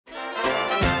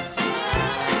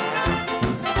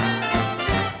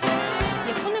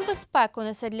небезпеку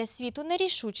несе для світу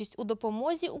нерішучість у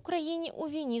допомозі Україні у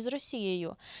війні з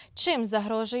Росією? Чим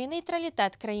загрожує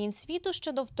нейтралітет країн світу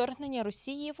щодо вторгнення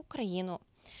Росії в Україну?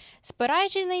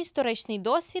 Спираючись на історичний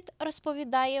досвід,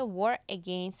 розповідає War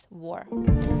Against War.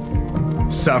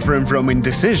 Suffering from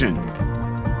indecision?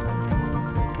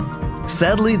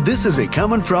 Sadly, this is a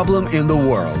common problem in the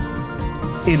world.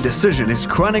 Indecision is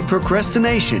chronic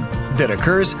procrastination that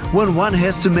occurs when one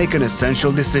has to make an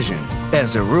essential decision.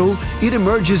 As a rule, it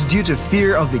emerges due to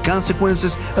fear of the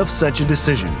consequences of such a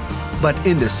decision. But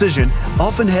indecision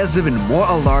often has even more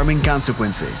alarming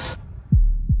consequences.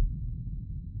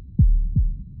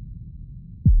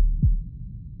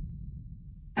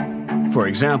 For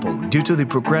example, due to the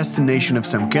procrastination of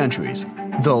some countries,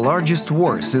 the largest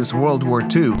war since World War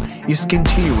II is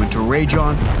continuing to rage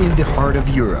on in the heart of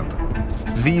Europe.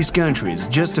 These countries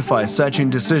justify such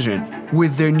indecision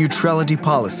with their neutrality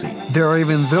policy. There are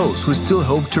even those who still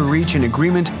hope to reach an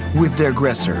agreement with the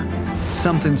aggressor.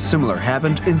 Something similar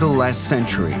happened in the last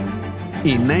century.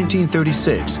 In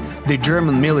 1936, the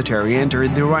German military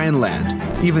entered the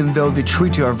Rhineland, even though the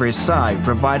Treaty of Versailles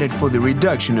provided for the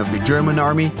reduction of the German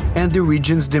army and the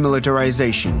region's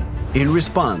demilitarization. In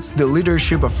response, the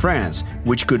leadership of France,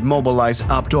 which could mobilize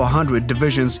up to 100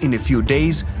 divisions in a few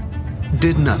days,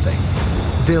 did nothing.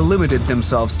 They limited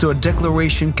themselves to a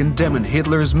declaration condemning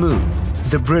Hitler's move.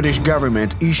 The British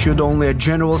government issued only a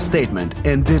general statement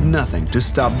and did nothing to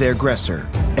stop the aggressor.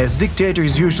 As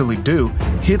dictators usually do,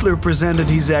 Hitler presented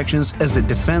his actions as a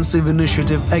defensive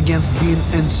initiative against being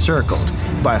encircled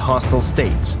by hostile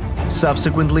states.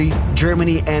 Subsequently,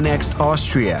 Germany annexed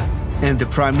Austria, and the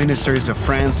prime ministers of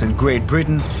France and Great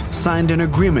Britain signed an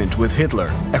agreement with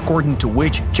Hitler, according to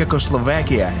which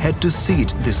Czechoslovakia had to cede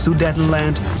the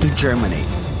Sudetenland to Germany.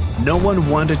 No one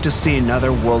wanted to see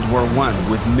another World War I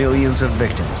with millions of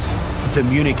victims. The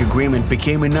Munich Agreement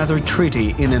became another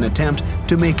treaty in an attempt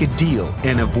to make a deal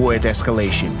and avoid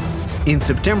escalation. In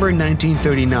September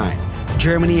 1939,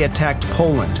 Germany attacked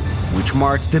Poland, which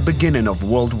marked the beginning of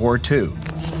World War II.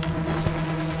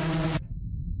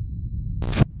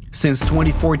 Since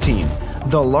 2014,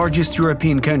 the largest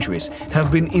European countries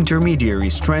have been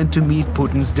intermediaries trying to meet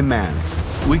Putin's demands.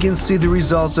 We can see the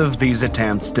results of these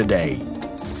attempts today.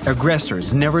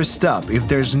 Aggressors never stop if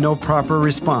there's no proper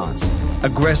response.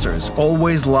 Aggressors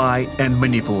always lie and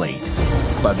manipulate.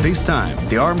 But this time,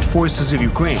 the armed forces of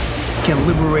Ukraine can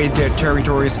liberate their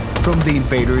territories from the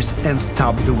invaders and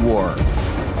stop the war.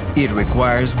 It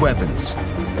requires weapons.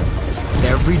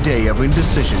 Every day of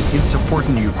indecision in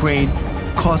supporting Ukraine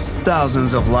costs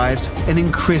thousands of lives and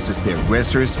increases the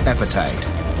aggressor's appetite.